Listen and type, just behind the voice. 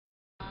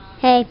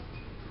Hey.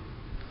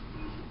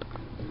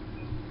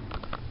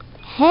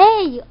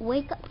 Hey,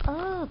 wake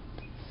up.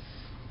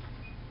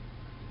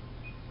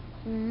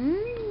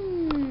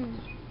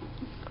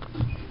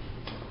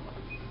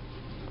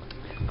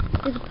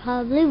 You're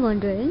probably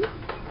wondering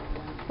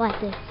why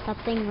there's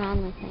something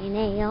wrong with my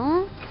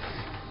nails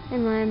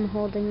and why I'm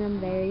holding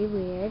them very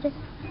weird.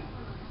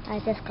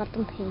 I just got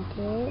them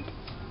painted.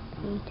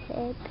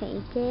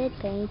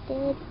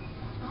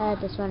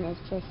 This one is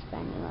just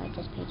brand new. I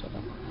just painted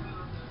it.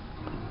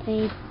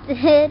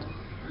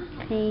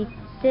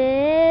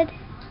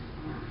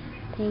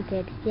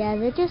 Painted. Yeah,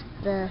 they're just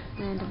the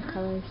random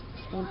colors,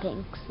 same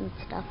pinks and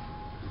stuff.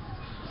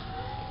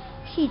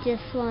 She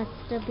just wants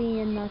to be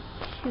in the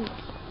shoot.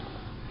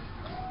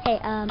 Hey,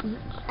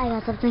 I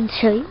got something to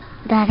show you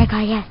that I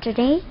got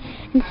yesterday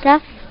and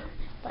stuff,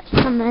 but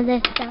some other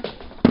stuff.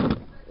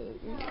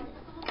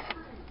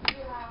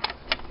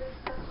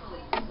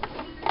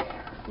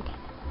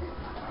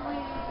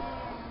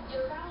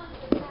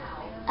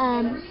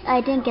 I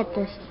didn't get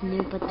this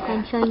new, but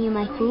I'm showing you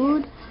my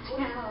food.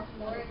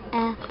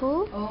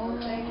 Apple. I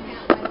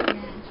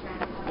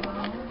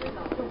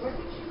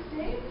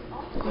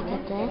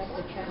got this.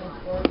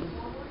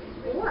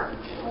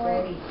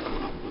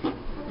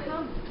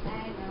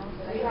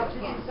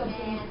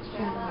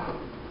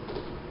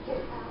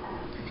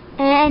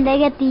 And I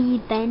get the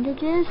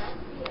bandages.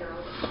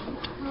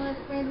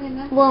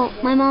 Well,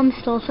 my mom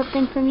stole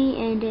something from me,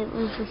 and it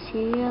was a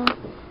cereal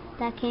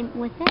that came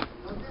with it.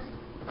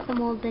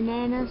 Some old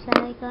bananas that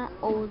I got,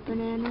 old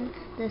bananas.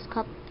 This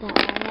cup that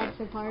I had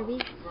for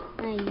Barbie,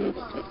 and I used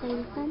to play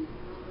with them.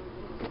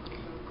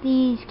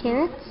 These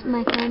carrots,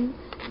 my friend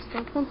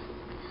stole them.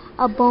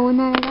 A bone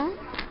that I got.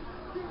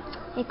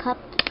 A cup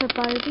for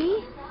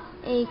Barbie.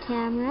 A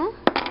camera.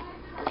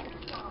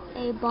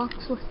 A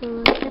box with the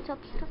little ketchup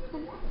stuff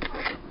in it.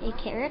 A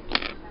carrot.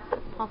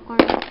 Popcorn.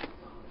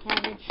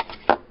 Cabbage.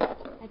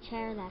 A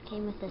chair that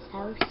came with this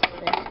house.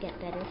 This Get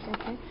Better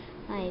Center.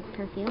 My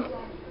perfume.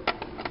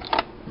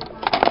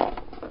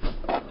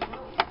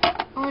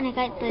 Oh, and I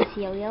got this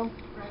yo-yo.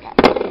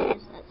 That's a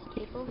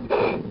staple.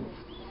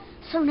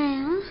 So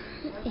now,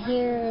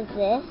 here is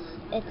this.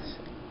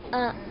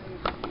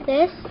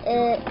 This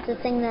is the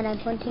thing that I'm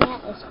pointing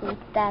at is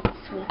that's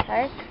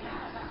Sweetheart.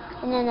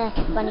 And then that's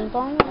Funny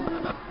Bone,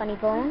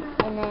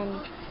 and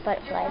then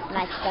Butterflies,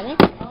 my stomach.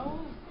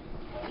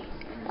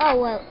 Oh,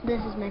 well,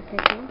 this is my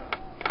perfume.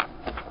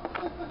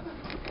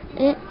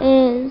 It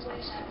is,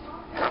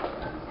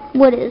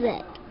 what is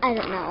it? I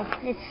don't know.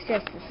 It's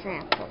just a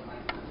sample.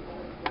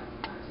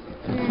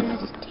 And then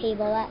this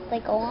table that they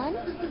go on.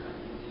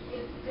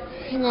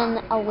 And then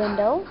a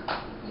window.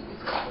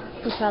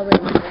 You're probably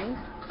wondering.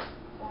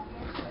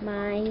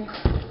 My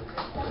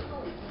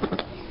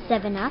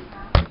 7-Up.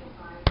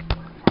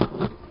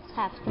 It's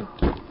half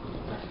empty.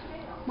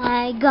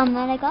 My gum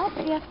that I got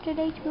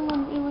yesterday too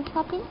when we were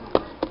shopping.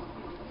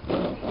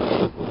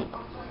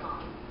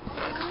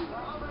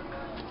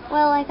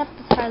 Well, I got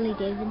this Harley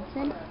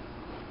Davidson.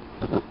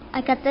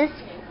 I got this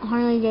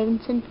Harley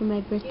Davidson for my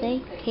birthday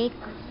cake.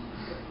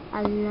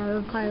 I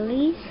love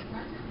Harleys.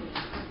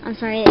 I'm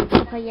sorry,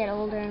 if I get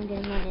older, I'm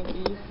getting one of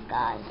these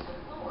guys.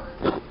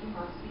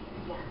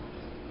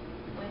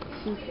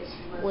 Seats,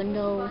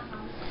 window.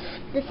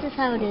 This is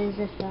how it is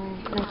if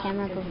my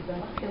camera goes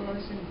black.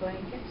 Pillows and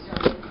blankets.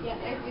 Yeah,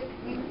 if you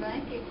need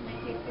blankets, can I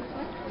take this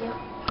one? Yep.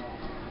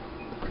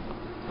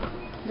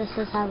 This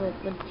is how it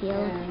would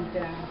feel.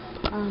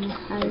 And,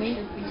 Harley.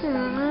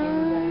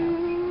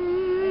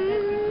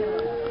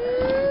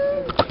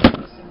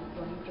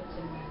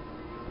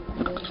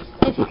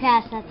 If you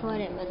cast, that's what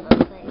it would look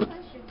like.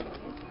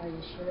 Are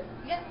you sure?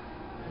 Yep.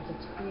 Because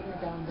it's cooler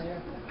down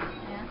there.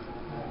 Yeah.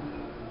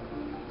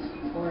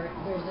 Or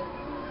there's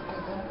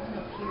one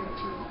up here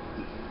too.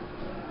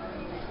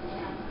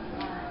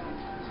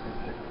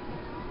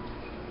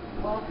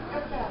 Well,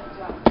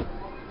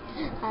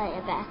 Alright,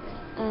 I'm back.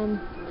 And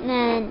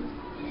then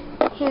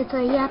here's a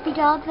yappy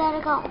dog that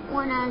I got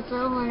when I was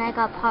little, and I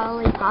got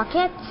Polly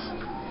Pockets.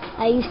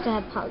 I used to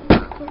have Polly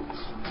Pockets.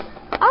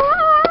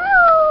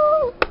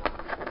 Oh!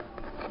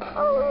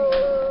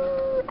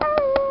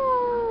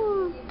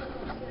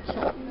 So,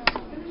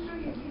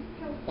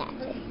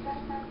 that's it.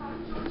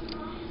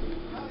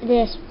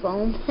 This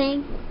foam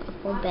thing, a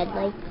foam bed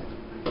like,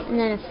 and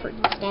then a fruit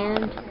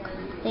stand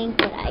thing,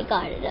 but I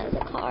got it as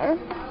a car.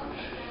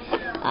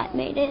 I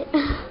made it.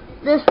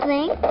 This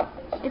thing,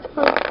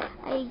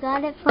 I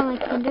got it from a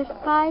Kinder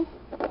Surprise,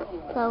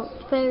 so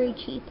it's very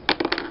cheap.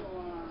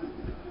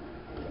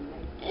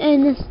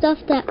 And the stuff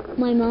that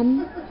my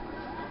mom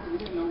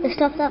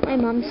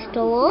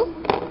stole,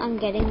 I'm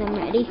getting them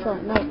ready, so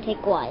it might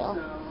take a while.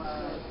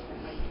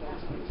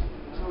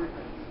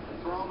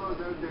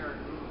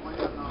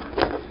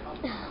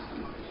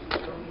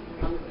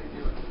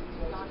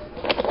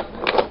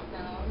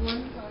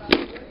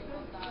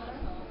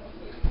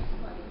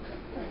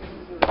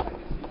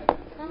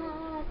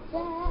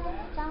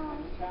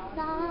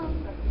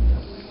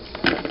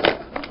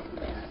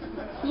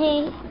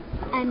 Hey,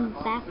 I'm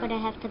back, but I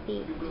have to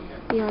be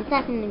 1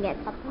 second to get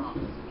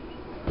something.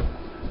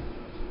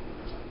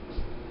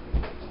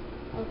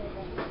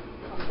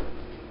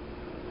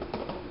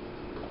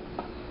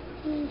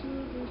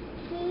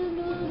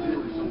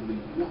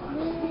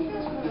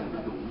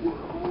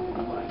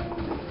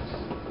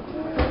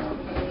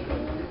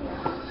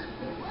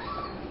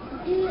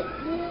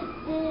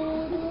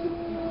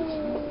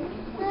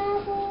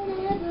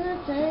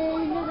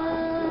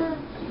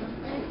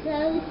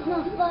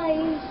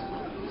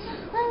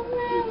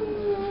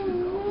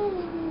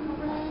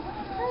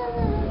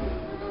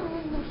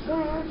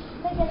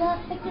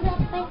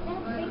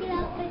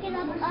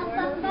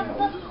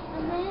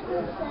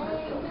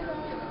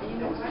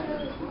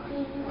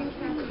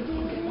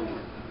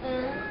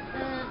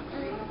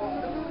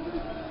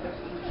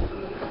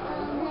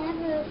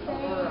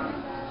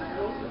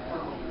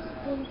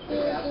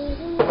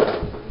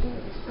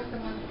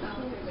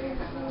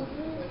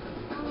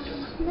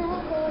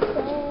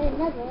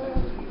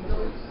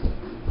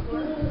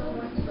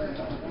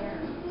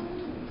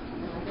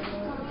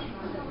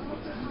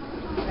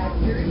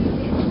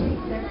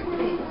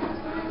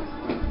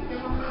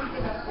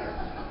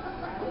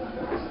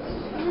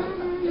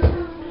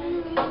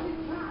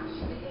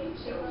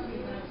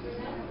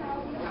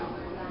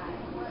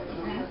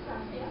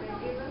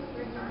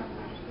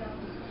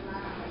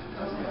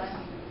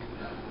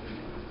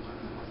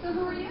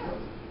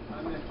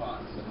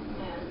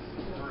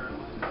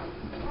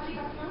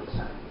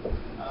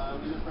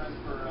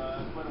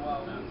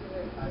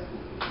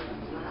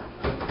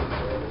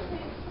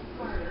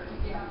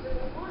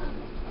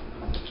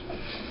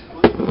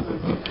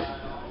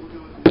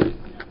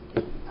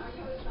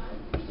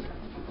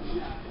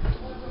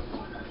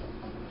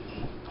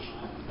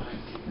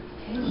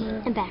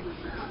 I'm back.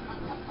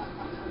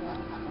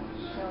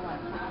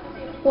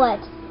 What?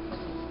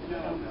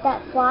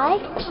 That fly?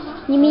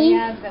 You mean?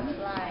 Yeah, the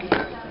fly.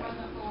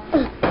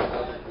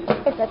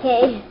 It's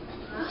okay.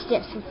 It's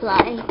just a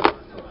fly.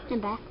 I'm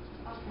back.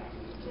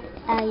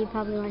 You're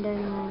probably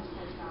wondering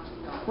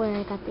where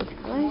I got these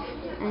colors,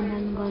 and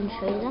I'm going to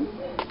show you them.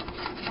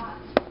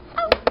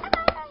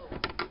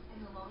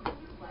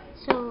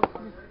 So,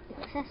 the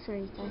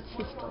accessories that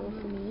she stole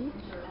from me.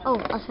 Oh,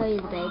 I'll show you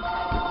the bag.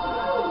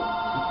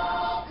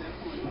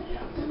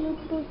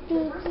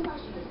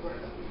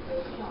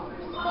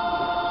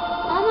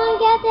 I'm gonna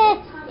get it!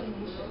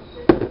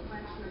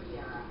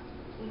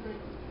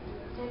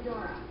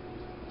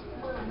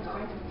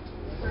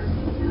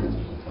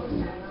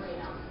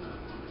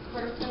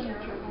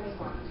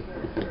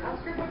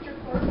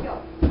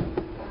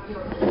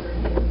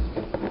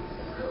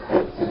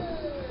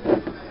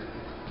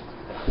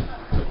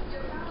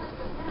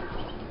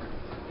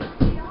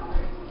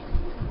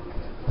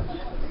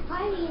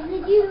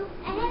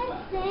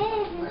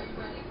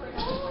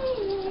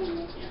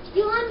 Do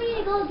you want me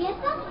to go get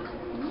them?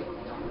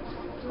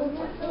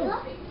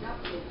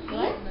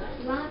 What?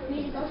 You want me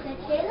to go get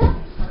Kayla?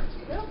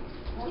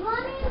 You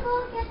want me to go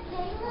get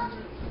Kayla?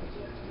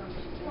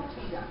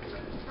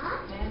 Huh?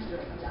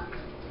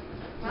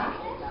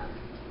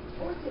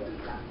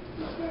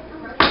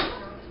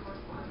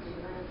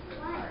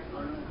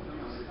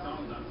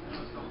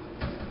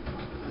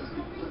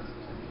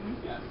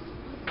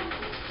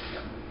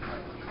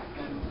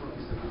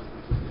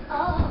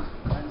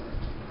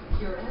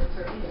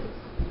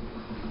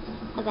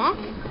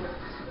 Okay.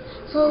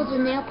 So the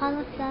nail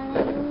polish that I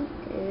use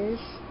is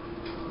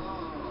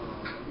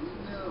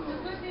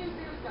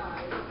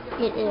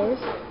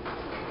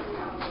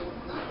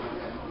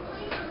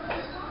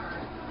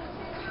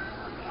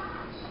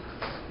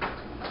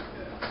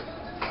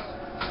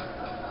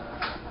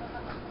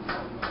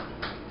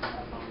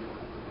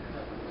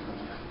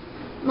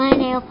my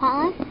nail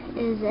polish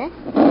is this.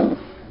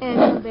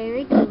 It's a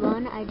very good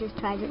one. I just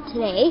tried it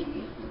today.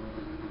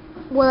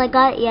 Well, I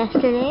got it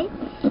yesterday.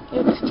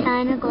 It's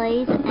China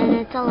Glaze, and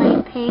it's a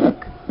light pink.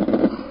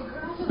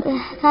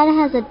 It kind of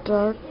has a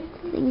dark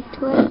thing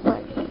to it,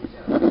 but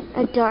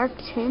a dark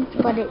tint,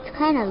 but it's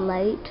kind of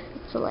light.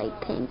 It's a light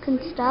pink and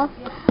stuff.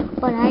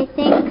 But I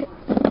think,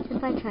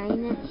 since I'm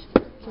trying this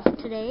just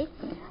today,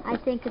 I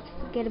think it's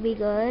gonna be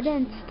good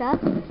and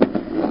stuff.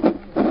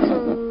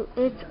 So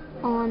it's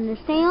on the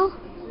sale.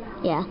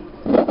 Yeah.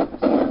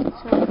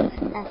 So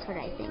that's what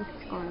I think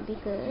is gonna be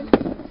good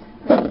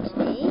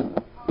today.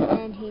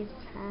 And he's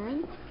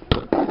trying.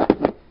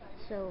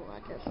 So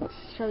I'll just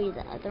show you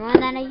the other one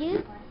that I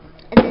use.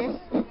 This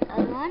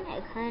other one,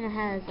 it kind of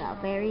has a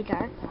very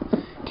dark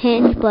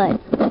tinge, but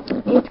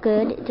it's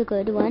good. It's a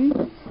good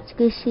one. It's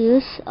good to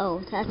use.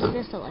 Oh, that's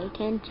just a light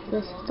tinge.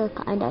 This is the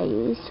kind I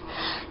used.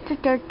 It's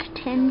a dark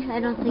tinge. I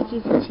don't think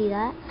you can see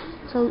that.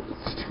 So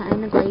it's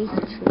China Glaze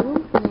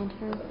too. And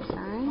here's the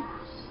sign.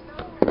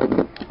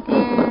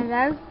 And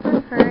I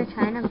prefer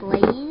China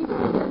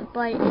Glaze,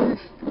 but in the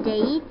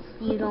States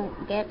you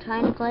don't get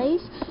China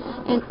Glaze,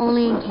 and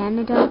only in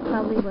Canada,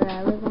 probably where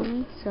I live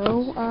only.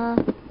 So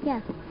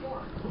yeah,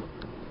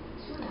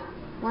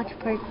 watch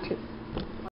part 2.